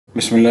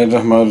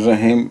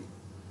Bismillahirrahmanirrahim.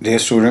 Dear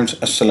students,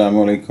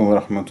 Assalamu alaikum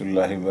wa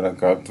rahmatullahi wa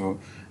barakatuh.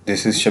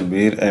 This is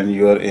Shabir and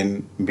you are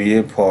in B.A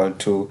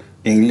IV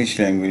English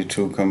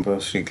Language-II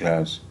compulsory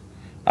class.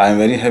 I am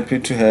very happy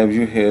to have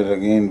you here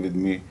again with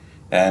me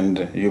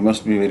and you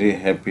must be very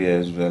happy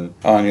as well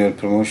on your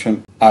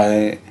promotion.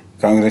 I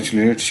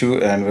congratulate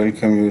you and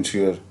welcome you to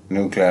your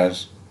new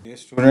class. Dear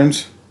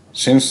students,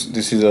 since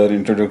this is our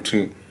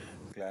introductory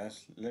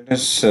class, let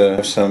us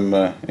have some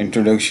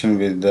introduction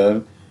with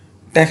the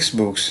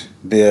textbooks.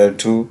 There are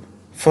two.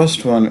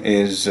 First one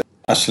is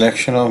a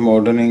selection of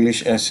modern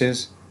English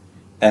essays,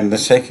 and the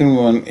second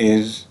one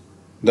is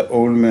The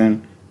Old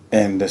Man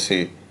and the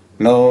Sea.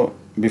 Now,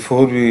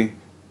 before we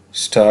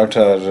start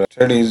our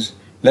studies,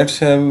 let's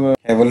have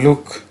a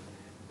look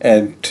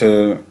at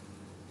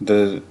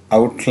the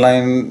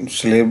outline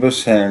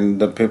syllabus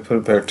and the paper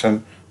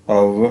pattern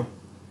of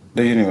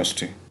the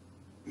university.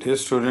 Dear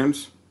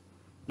students,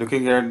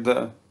 looking at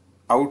the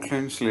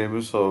outline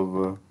syllabus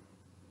of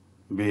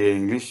B.A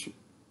English,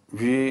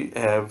 we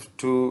have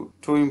two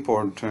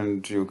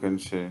important, you can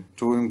say,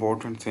 two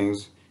important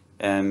things,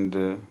 and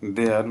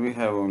there we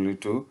have only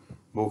two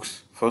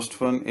books.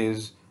 First one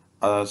is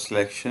a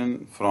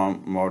selection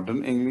from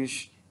modern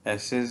English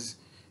essays,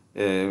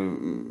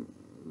 20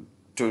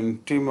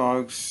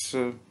 marks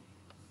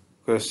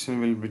question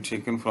will be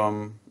taken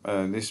from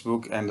this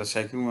book, and the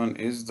second one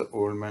is The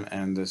Old Man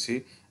and the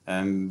Sea,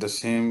 and the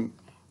same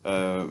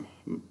uh,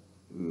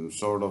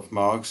 sort of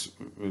marks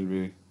will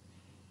be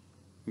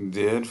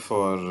there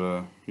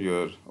for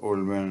your Old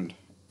Man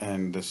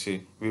and the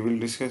Sea. We will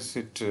discuss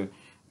it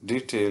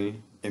detail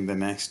in the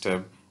next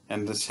step.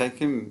 And the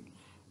second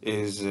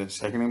is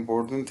second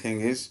important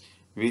thing is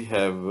we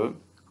have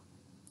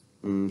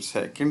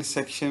second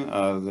section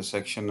or the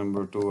section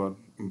number 2 or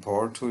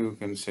part 2 you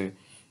can say,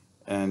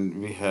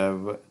 and we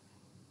have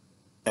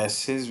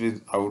essays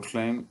with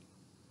outline.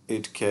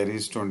 It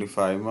carries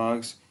 25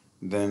 marks.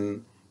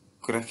 Then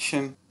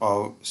correction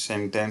of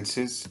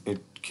sentences,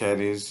 it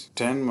carries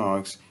 10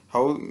 marks.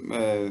 How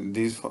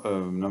these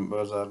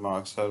numbers or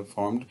marks are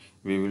formed,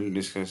 we will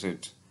discuss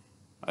it.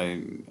 As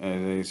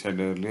I said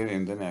earlier,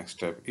 in the next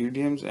step.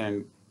 Idioms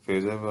and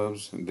phrasal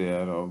verbs, they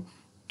are of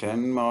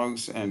 10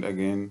 marks, and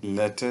again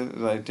letter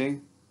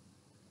writing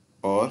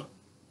or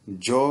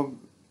job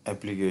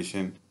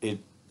application, it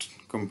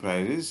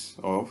comprises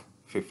of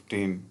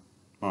 15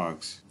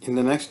 marks. In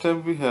the next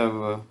step, we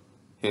have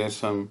here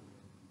some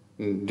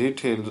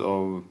details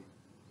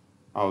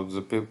of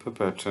the paper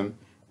pattern.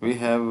 We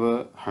have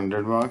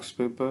 100 marks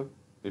paper.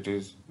 It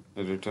is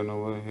written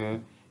over here,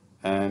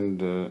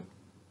 and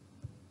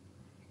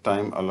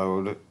time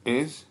allowed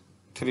is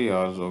 3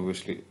 hours.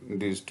 Obviously,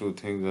 these two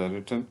things are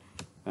written,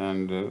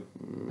 and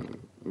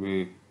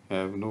we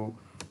have no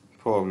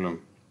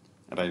problem,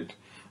 right?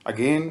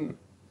 Again,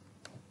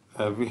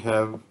 we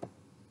have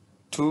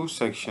two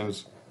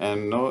sections,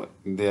 and now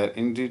they are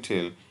in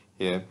detail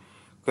here.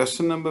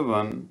 Question number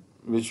 1,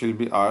 which will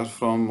be asked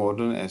from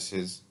modern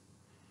essays.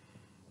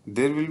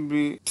 There will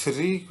be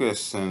 3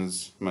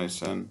 questions, my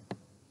son,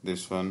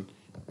 this one,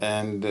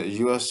 and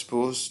you are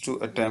supposed to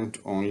attempt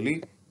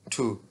only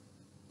 2,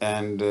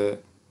 and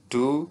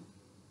 2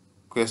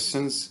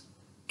 questions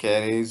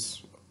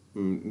carries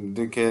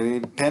they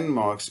carry 10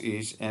 marks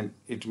each, and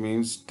it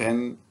means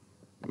 10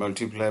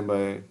 multiplied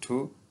by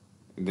 2,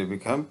 they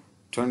become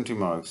 20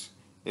 marks.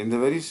 In the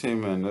very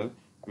same manner,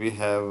 we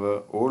have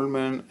Old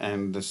Man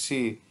and the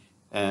Sea,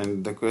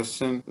 and the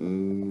question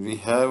we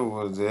have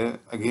over there,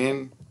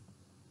 again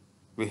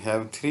we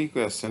have 3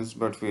 questions,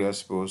 but we are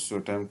supposed to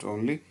attempt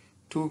only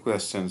 2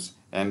 questions,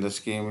 and the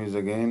scheme is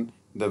again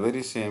the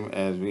very same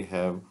as we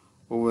have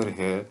over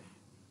here.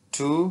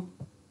 2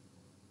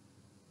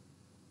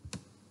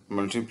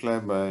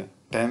 multiplied by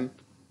 10,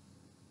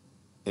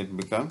 it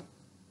becomes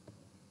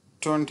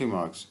 20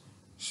 marks.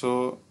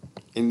 So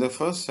in the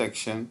first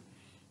section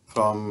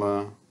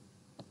from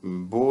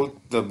both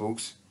the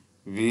books,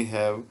 we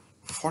have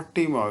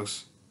 40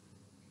 marks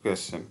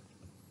question.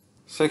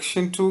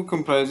 Section 2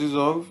 comprises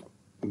of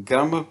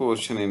grammar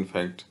portion, in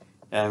fact,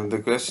 and the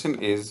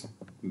question is,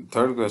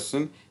 third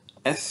question,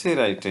 essay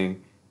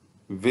writing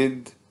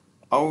with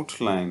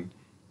outline.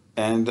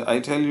 And I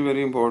tell you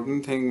very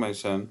important thing, my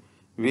son,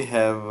 we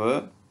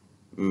have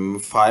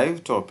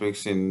 5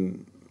 topics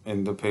in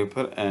the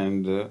paper,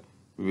 and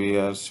we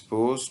are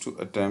supposed to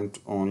attempt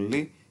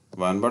only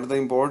 1. But the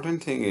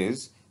important thing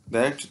is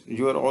that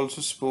you are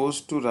also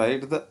supposed to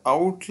write the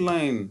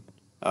outline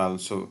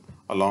also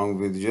along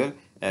with your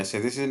essay.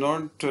 This is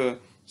not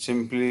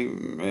simply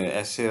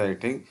essay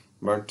writing,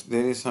 but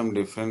there is some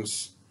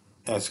difference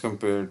as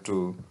compared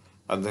to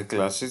other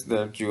classes,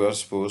 that you are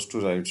supposed to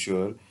write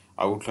your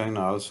outline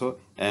also,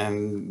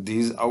 and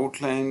these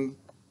outlines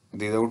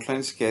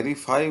carry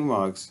 5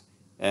 marks,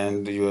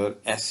 and your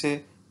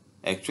actual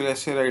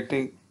essay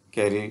writing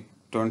carry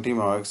 20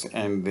 marks,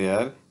 and they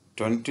are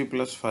 20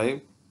 plus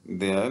 5,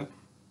 they are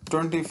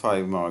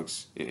 25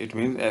 marks. It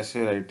means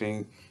essay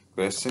writing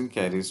question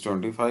carries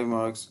 25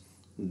 marks.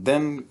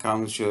 Then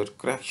comes your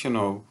correction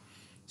of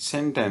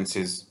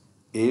sentences.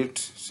 8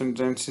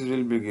 sentences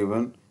will be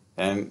given,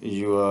 and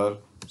you are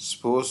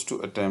supposed to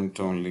attempt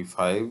only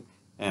 5,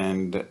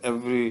 and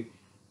every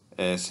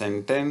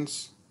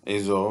sentence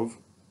is of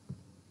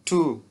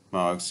 2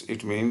 marks.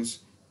 It means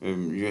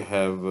you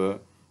have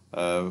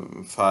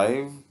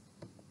 5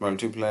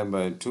 multiplied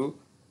by 2,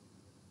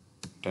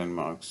 10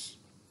 marks.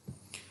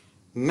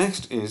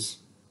 Next is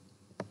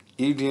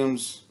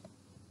idioms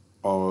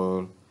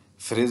or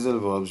phrasal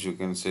verbs, you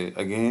can say.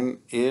 Again,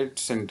 8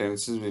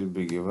 sentences will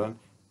be given,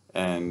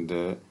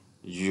 and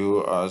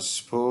you are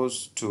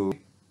supposed to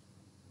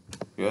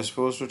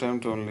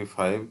attempt only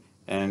 5,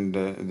 and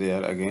they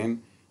are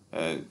again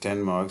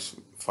 10 marks,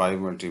 5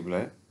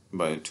 multiplied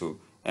by 2.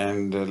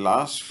 And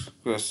last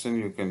question,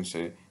 you can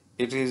say,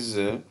 it is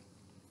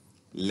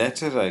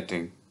letter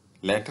writing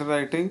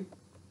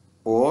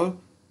or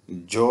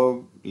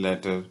job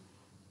letter,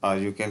 or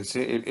you can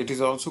say it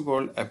is also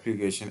called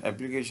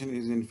application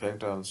is in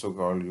fact also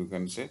called, you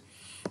can say,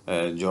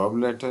 job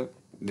letter.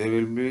 There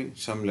will be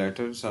some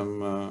letter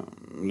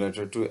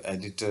to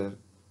editor,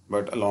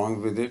 but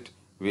along with it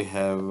we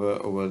have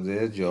over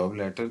there job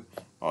letter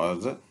or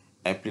the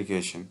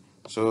application.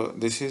 So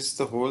this is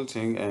the whole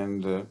thing,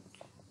 and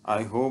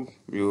I hope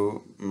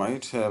you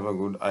might have a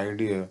good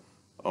idea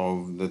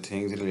of the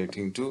things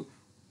relating to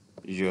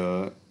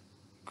your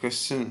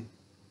question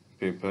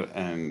paper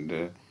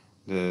and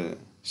the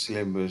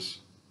syllabus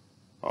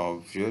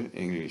of your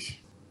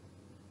English.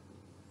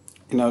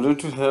 In order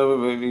to have a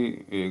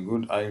very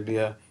good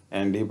idea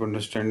and deep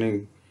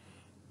understanding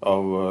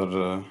of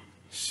our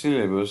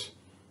syllabus,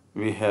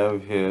 we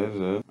have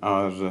here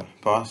our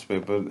past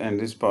paper, and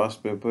this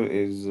past paper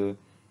is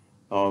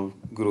of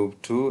group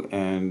 2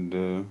 and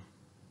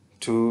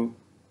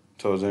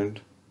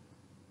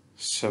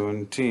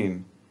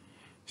 2017.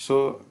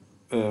 So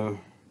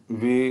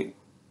we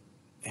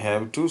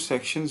have 2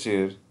 sections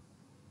here,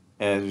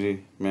 as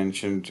we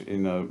mentioned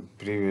in our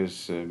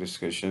previous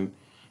discussion.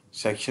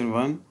 Section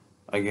 1,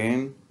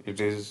 again, it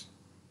is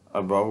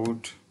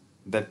about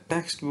the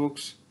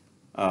textbooks,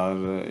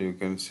 or you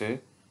can say,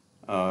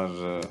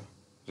 or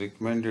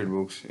recommended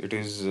books. It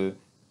is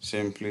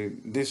simply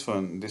this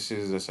one. This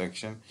is the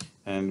section,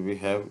 and we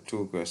have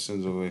 2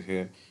 questions over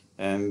here.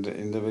 And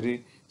in the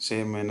very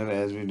same manner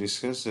as we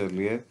discussed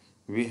earlier,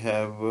 we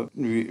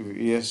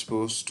are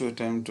supposed to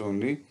attempt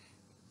only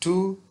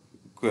 2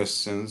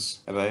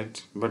 questions,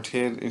 right? But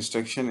here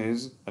instruction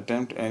is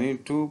attempt any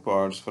 2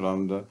 parts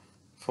from the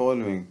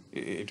following.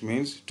 It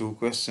means 2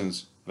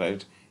 questions,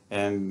 right?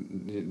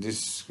 And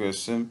this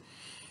question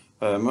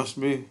must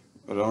be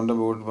around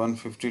about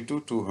 150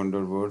 to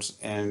 200 words,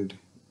 and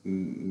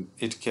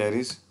it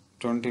carries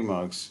 20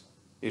 marks.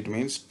 It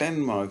means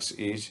 10 marks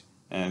each,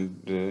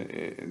 and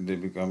they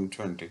become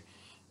 20.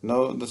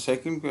 Now the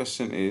second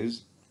question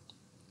is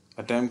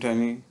attempt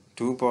any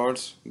 2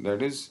 parts,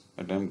 that is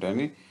attempt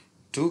any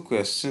 2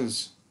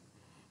 questions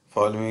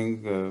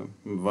following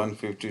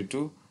 150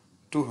 to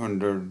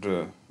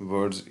 200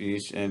 words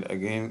each, and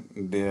again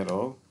they are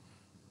of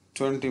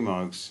 20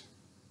 marks.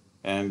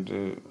 And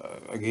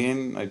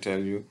again I tell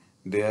you,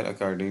 they are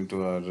according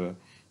to our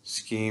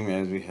scheme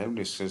as we have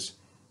discussed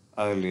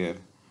earlier.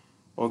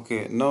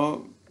 Okay,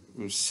 now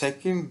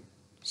second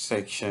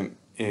section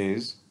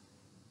is,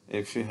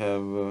 if you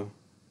have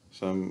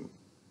some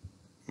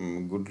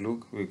good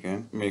look, we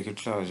can make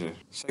it larger.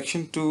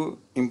 Section 2,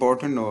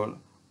 important note: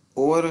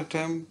 over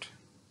attempt,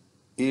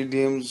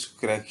 idioms,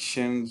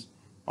 corrections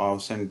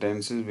of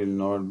sentences will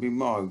not be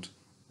marked.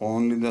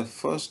 Only the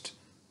first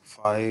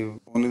 5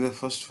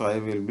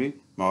 will be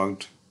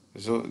marked.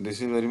 So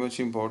this is very much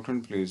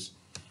important, please.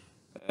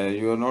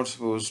 You are not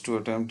supposed to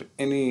attempt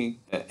any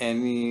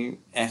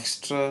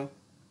extra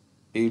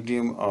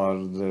idiom or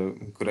the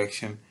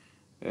correction.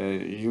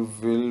 You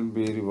will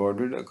be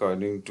rewarded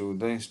according to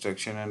the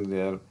instruction, and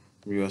there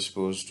you are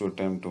supposed to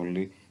attempt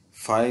only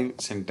 5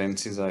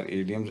 sentences or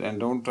idioms, and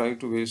don't try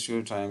to waste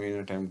your time in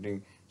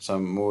attempting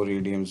some more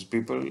idioms.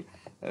 People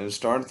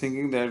start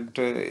thinking that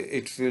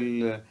it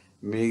will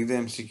make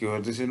them secure.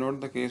 This is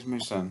not the case, my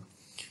son.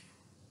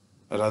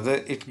 Rather,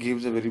 it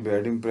gives a very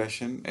bad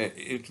impression.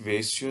 It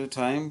wastes your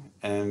time,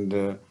 and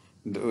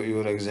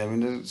your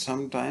examiner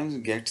sometimes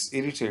gets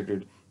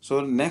irritated.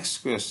 So next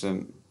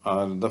question,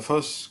 or the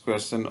first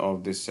question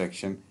of this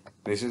section,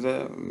 this is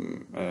the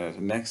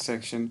next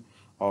section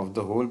of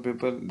the whole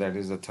paper, that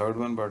is the third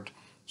one, but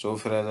so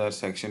far as our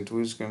section 2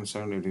 is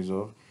concerned, it is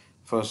of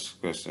first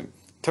question.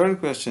 Third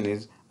question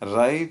is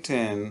write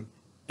an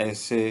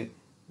essay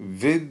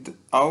with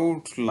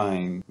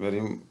outline,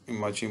 very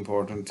much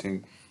important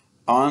thing,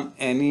 on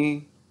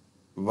any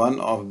one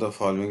of the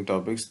following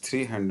topics,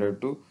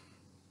 300 to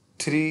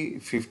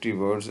 350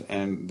 words,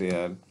 and they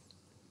are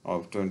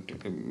of 20.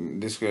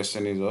 This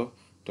question is of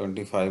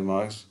 25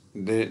 marks.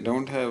 They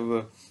don't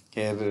have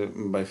here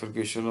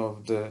bifurcation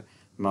of the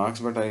marks,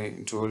 but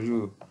I told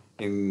you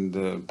in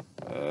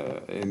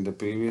the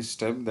previous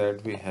step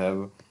that we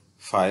have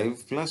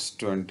 5 plus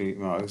 20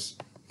 marks,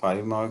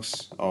 5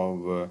 marks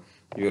of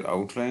your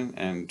outline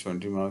and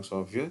 20 marks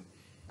of your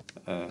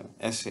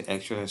essay,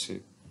 actual essay.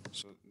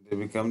 So they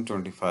become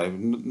 25.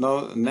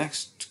 Now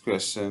next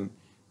question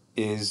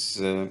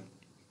is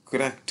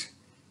correct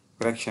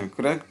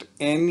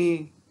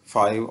any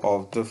 5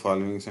 of the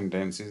following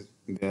sentences,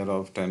 they are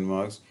of 10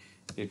 marks.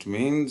 It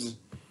means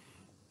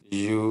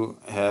you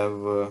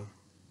have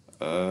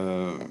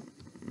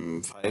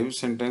 5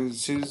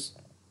 sentences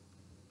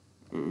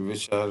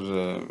which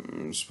are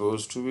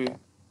supposed to be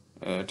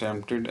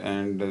attempted,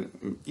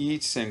 and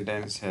each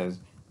sentence has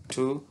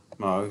 2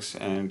 marks,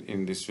 and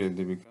in this way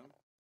they become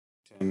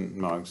 10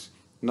 marks.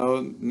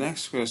 Now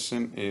next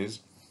question is,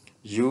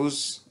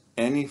 use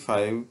any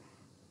 5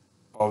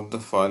 of the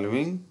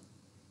following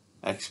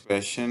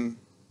expression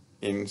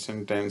in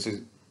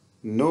sentences.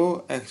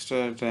 No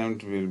extra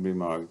attempt will be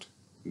marked.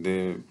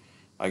 They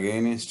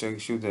again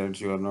instruct you that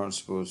you are not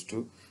supposed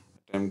to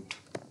attempt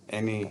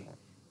any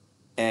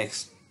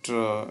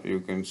extra, you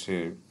can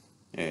say,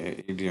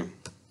 idiom,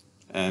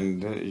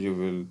 and you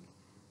will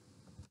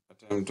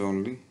attempt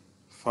only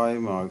 5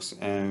 marks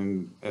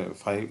and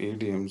 5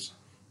 idioms,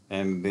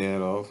 and they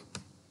are of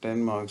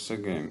 10 marks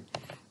again.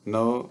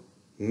 Now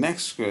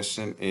next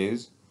question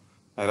is,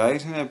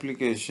 write an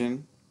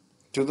application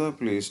to the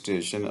police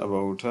station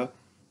about a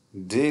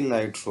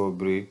daylight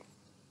robbery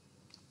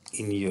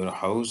in your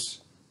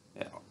house,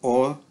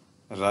 or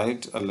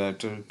write a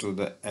letter to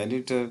the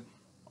editor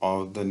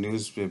of the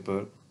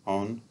newspaper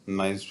on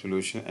noise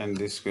pollution, and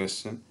this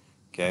question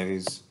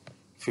carries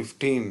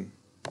 15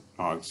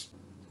 marks.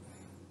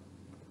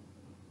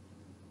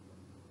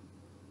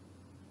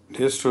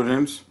 Dear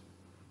students,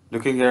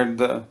 looking at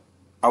the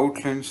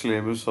outline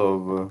syllabus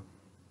of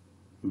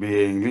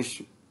B.A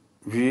English,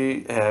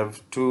 we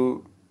have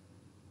two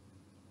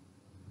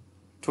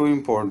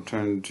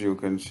important, you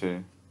can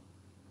say,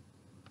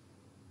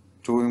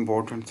 two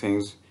important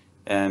things,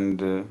 and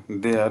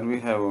there we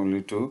have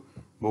only 2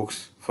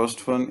 books.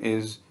 First one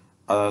is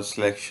a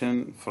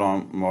selection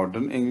from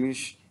modern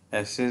English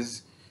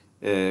essays,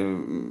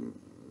 20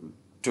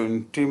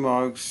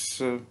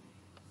 marks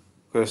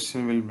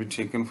question will be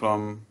taken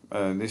from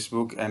this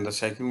book, and the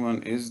second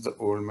one is The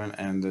Old Man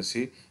and the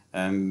Sea,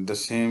 and the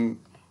same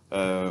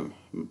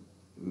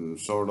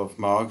sort of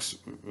marks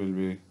will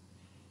be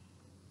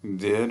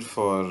there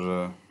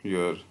for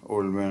your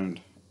Old Man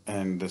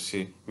and the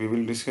Sea. We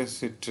will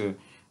discuss it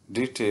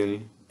detail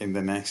in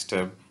the next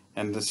step.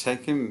 And the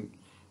second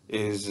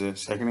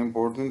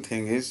important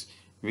thing is,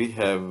 we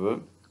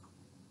have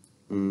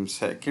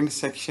second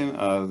section,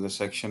 or the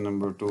section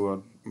number 2,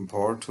 or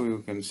part 2 you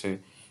can say,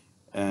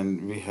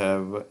 and we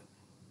have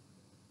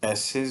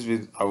essays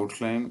with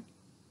outline.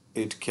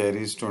 It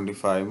carries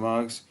 25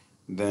 marks.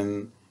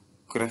 Then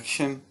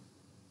correction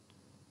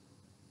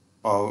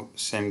of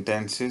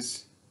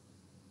sentences,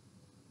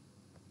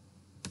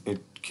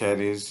 it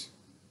carries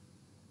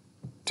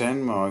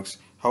 10 marks.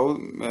 How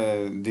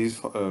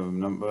these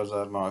numbers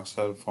or marks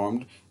are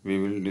formed, we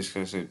will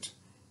discuss it,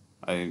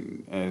 as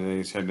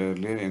I said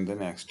earlier, in the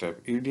next step.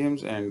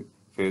 Idioms and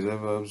phrasal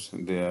verbs,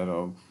 they are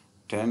of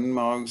 10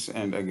 marks,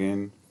 and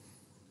again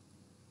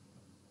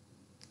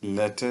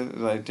letter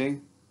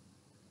writing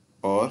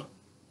or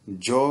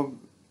job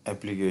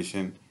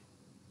application,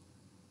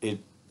 it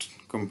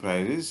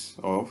comprises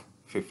of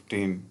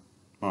 15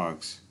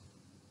 marks.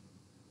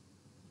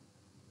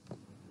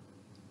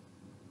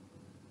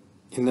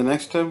 In the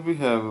next step, we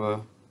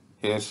have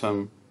here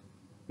some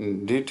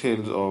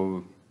details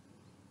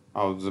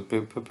of the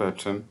paper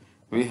pattern.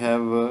 We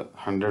have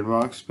 100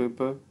 marks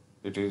paper.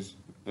 It is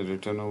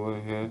written over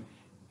here,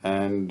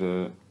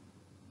 and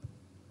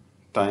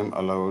time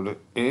allowed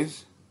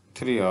is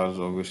 3 hours.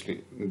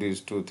 Obviously,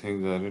 these 2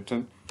 things are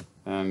written,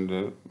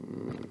 and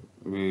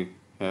we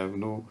have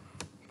no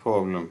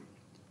problem,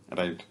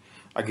 right?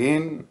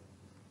 Again,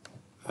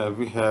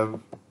 we have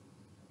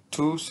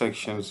 2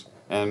 sections,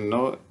 and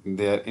now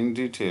they are in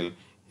detail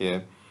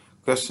here.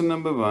 Question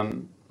number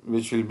 1,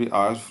 which will be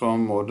asked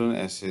from modern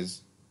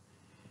essays.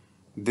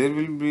 There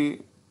will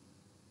be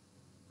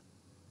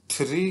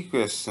 3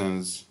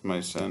 questions,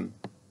 my son,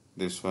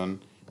 this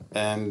one,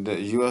 and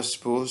you are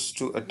supposed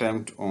to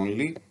attempt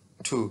only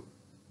 2,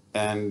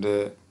 and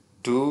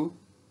 2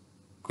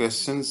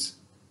 questions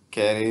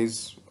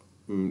carries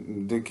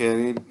they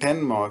carry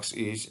 10 marks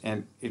each,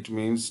 and it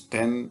means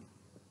 10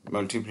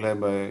 multiplied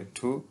by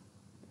 2,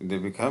 they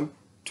become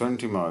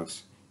 20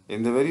 marks.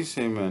 In the very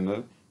same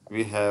manner,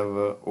 we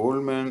have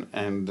Old Man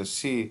and the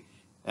Sea,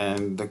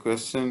 and the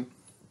question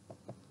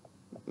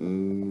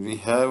we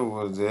have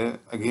over there,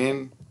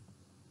 again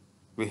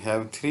we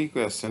have 3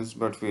 questions,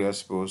 but we are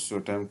supposed to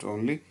attempt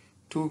only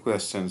 2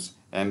 questions,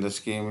 and the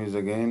scheme is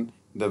again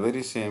the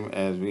very same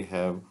as we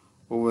have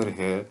over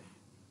here.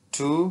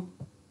 2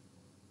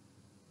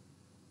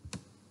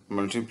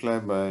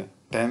 multiplied by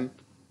 10,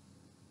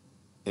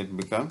 it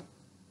becomes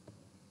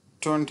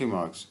 20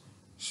 marks.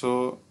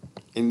 So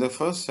in the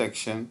first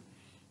section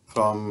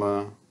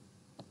from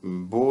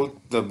both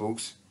the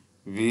books,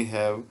 we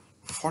have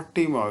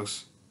 40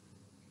 marks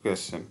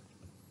question,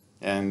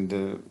 and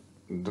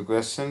the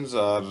questions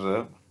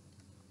are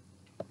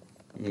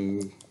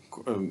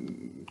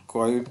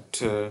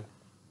quite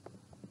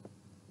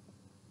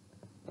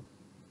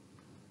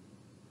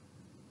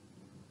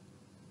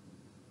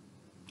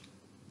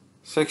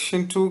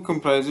Section 2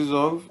 comprises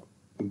of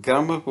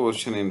grammar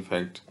portion in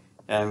fact,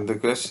 and the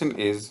question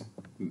is,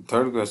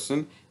 third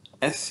question,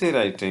 essay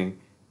writing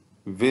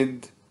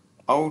with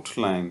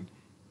outline.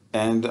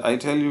 And I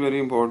tell you very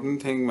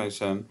important thing, my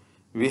son,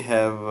 we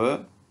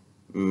have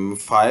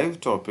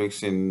 5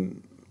 topics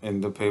in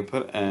the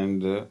paper,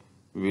 and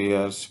we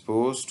are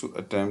supposed to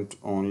attempt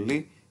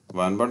only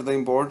one. But the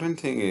important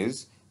thing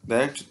is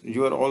that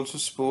you are also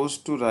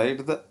supposed to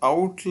write the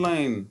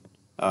outline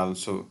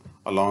also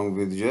along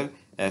with your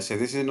essay.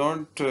 This is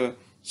not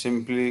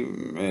simply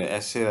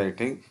essay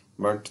writing,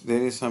 but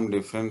there is some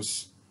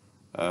difference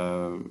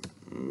uh,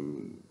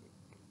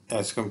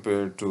 as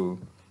compared to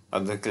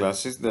other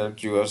classes,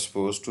 that you are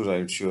supposed to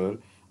write your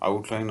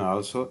outline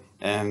also,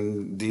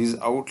 and these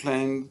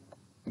outlines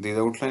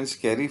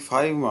carry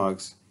 5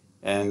 marks,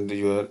 and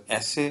your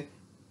actual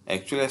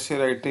essay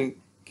writing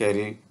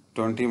carry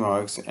 20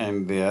 marks,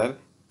 and they are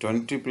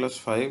 20 plus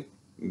 5,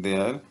 they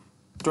are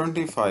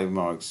 25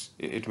 marks.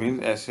 It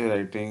means essay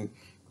writing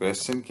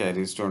question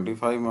carries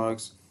 25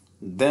 marks.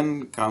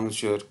 Then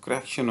comes your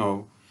correction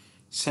of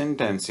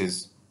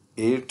sentences.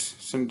 8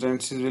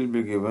 sentences will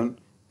be given,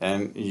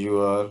 and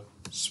you are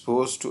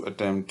supposed to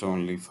attempt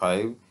only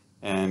 5,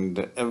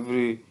 and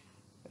every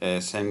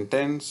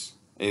sentence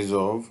is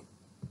of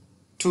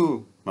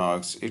 2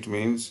 marks. It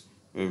means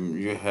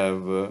you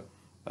have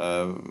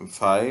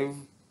 5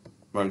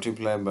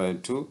 multiplied by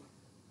 2,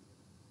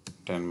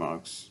 10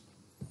 marks.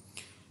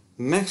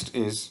 Next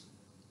is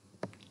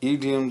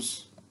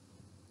idioms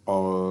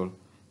or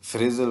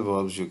phrasal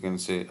verbs, you can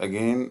say.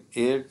 Again,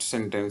 8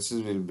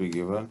 sentences will be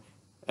given,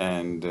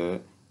 and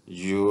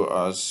you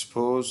are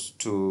supposed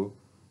to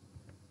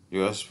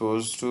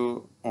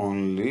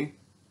only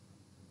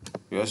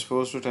you are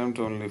supposed to attempt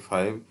only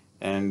 5,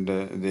 and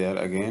they are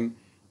again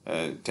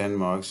 10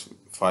 marks,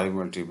 5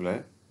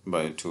 multiplied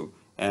by 2.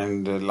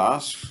 And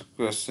last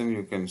question,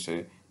 you can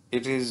say,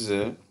 it is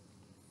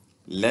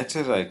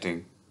letter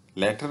writing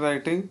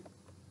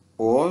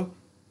or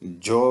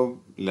job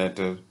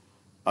letter,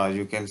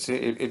 you can say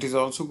it is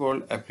also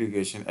called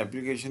application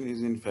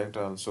is in fact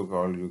also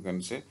called, you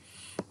can say,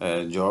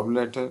 job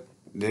letter.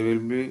 There will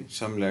be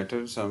some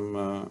letter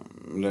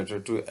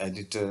to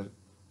editor,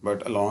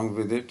 but along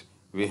with it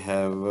we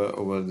have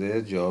over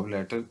there job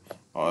letter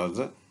or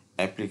the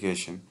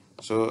application.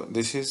 So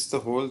this is the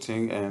whole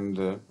thing,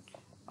 and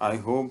I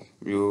hope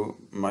you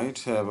might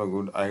have a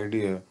good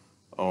idea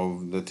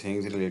of the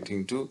things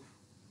relating to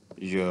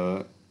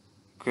your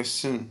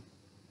question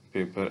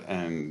paper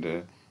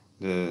and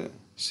the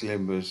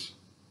syllabus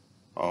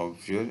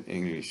of your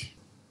English.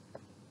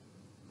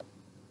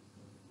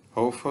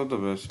 Hope for the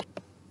best.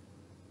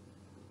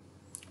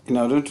 In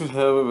order to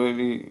have a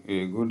very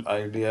good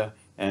idea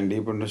and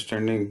deep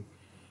understanding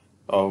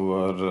of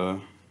our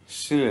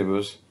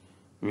syllabus,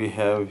 we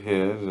have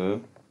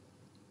here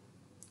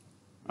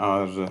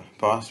our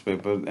past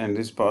paper, and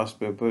this past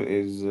paper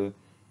is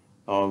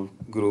of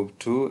group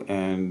 2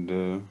 and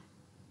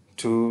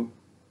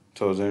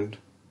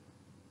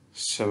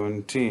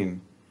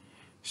 2017.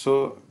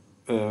 So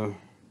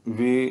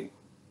we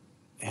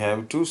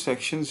have 2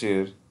 sections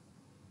here,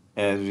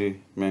 as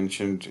we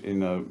mentioned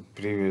in our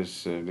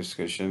previous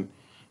discussion.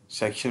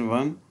 Section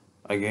 1,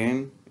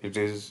 again, it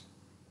is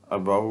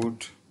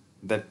about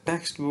the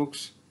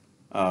textbooks,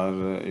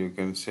 or you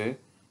can say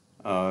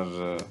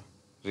our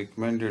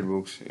recommended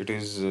books. It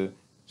is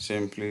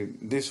simply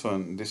this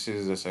one. This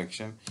is the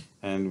section,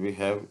 and we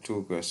have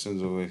 2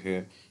 questions over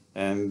here.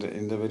 And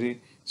in the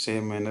very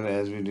same manner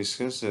as we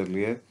discussed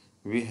earlier,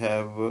 we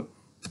have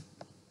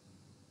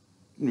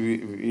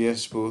we are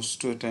supposed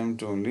to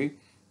attempt only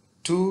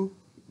 2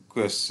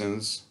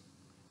 questions,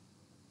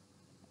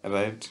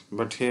 right?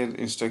 But here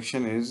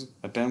instruction is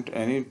attempt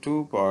any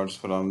 2 parts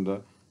from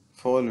the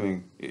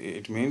following.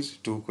 It means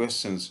 2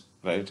 questions,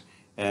 right?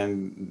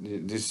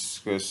 And this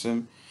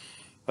question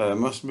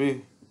must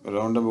be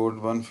around about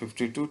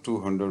 150 to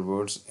 200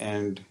 words,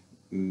 and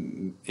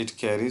it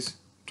carries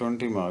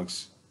 20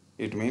 marks.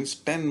 It means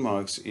 10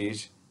 marks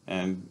each,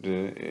 and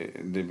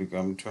they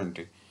become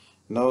 20.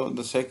 Now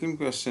the second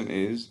question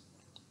is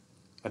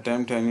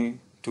attempt any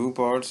 2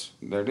 parts,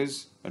 that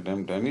is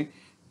attempt any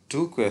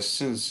 2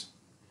 questions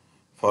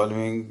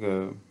following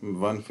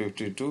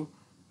 150 to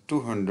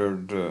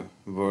 200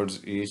 words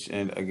each,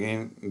 and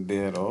again they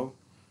are of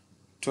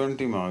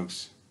 20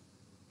 marks.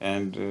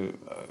 And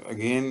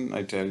again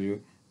I tell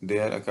you, they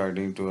are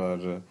according to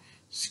our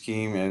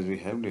scheme as we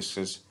have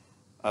discussed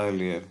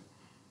earlier.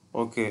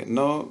 Okay,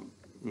 now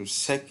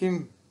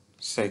second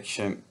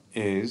section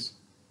is,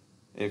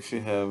 if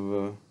you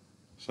have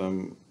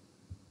some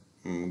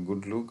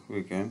good look,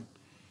 we can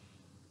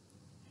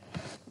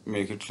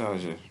make it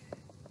larger.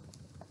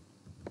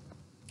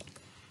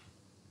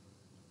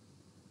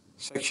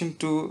 Section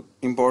 2,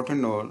 important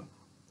note: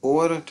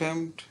 over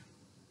attempt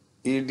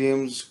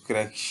idioms,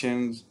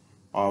 corrections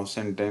of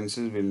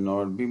sentences will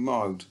not be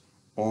marked.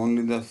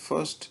 Only the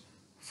first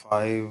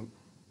 5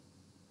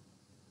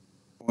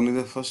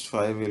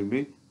 will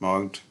be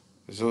marked.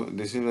 So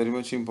this is very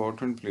much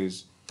important,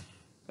 please.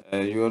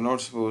 You are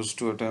not supposed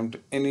to attempt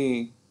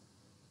any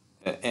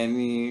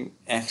any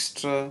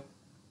extra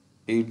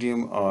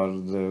idiom or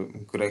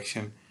the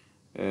correction,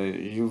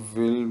 you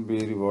will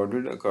be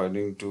rewarded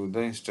according to the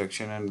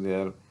instruction, and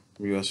there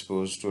you are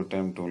supposed to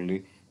attempt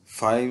only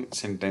 5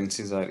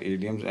 sentences or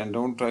idioms, and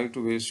don't try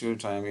to waste your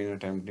time in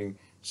attempting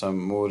some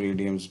more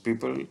idioms.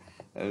 People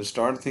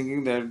start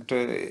thinking that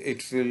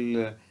it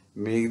will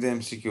make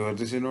them secure.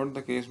 This is not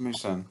the case, my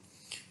son.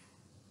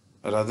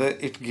 Rather,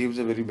 it gives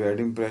a very bad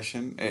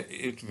impression.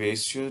 It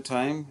wastes your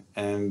time,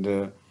 and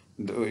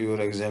your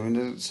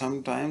examiner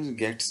sometimes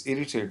gets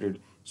irritated.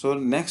 So,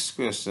 next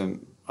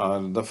question, or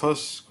the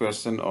first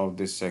question of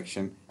this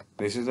section,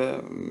 this is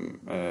the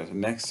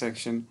next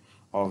section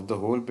of the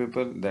whole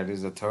paper, that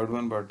is the third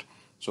one, but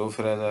so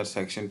far as our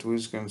section 2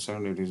 is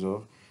concerned, it is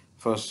of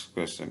first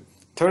question.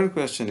 Third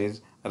question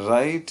is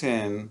write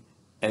an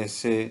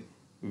essay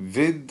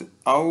with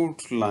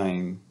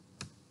outline,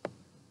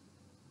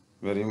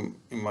 very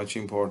much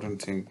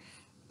important thing,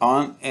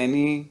 on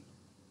any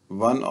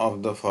one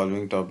of the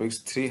following topics,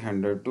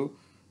 300 to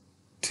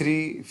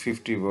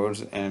 350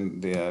 words,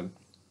 and they are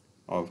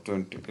of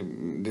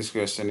 20. This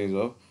question is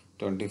of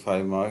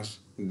 25 marks.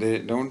 They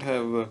don't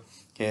have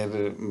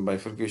here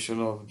bifurcation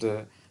of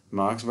the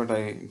marks, but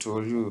I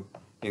told you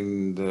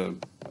in the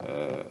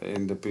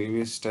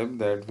previous step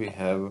that we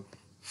have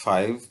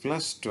 5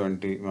 plus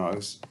 20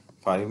 marks,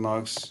 5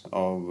 marks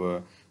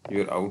of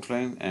your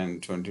outline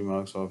and 20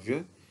 marks of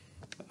your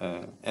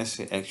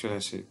essay, actual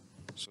essay.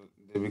 So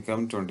they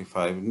become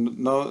 25.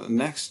 Now,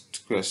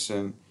 next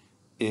question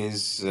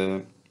is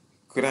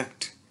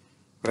correct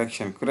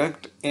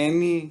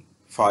any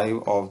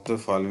 5 of the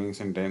following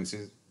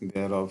sentences.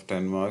 They are of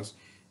 10 marks.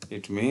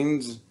 It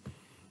means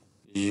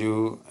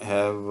you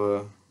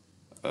have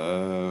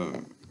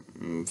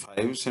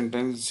 5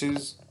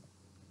 sentences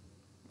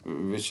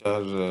which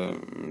are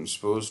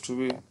supposed to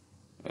be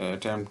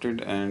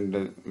attempted,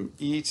 and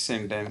each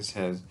sentence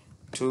has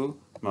 2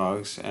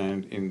 marks,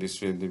 and in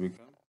this way they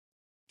become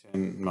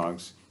 10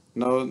 marks.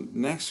 Now,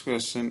 next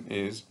question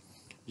is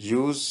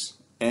use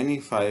any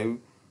 5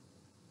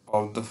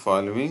 of the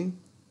following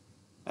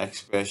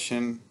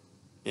expression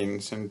in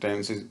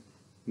sentences.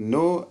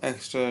 No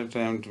extra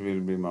attempt will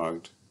be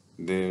marked.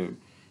 They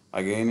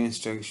again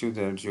instruct you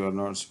that you are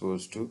not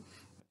supposed to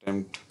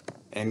attempt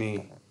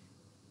any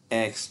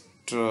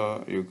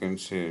extra, you can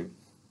say,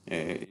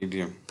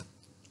 idiom,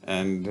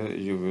 and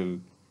you will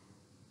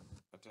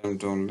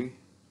attempt only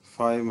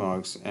 5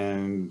 marks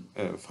and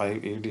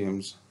 5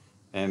 idioms,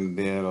 and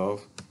they are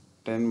of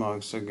 10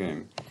 marks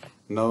again.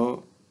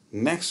 Now,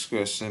 next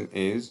question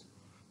is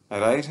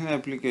write an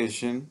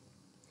application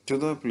to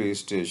the police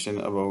station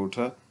about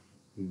a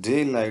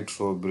daylight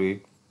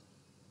robbery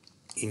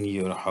in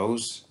your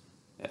house,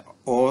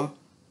 or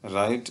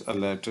write a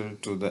letter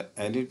to the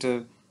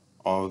editor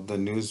of the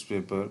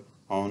newspaper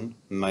on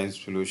noise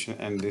pollution,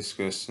 and this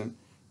question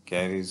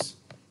carries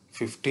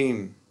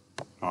 15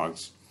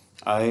 marks.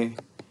 I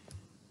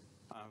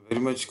am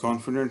very much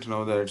confident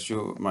now that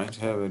you might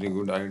have a very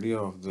good idea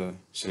of the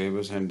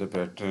syllabus and the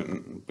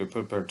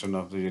paper pattern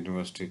of the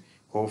university.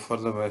 Hope for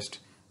the best.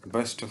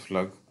 Best of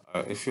luck.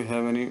 If you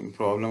have any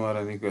problem or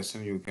any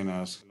question, you can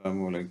ask.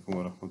 Assalamu alaikum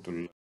wa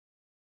rahmatullah.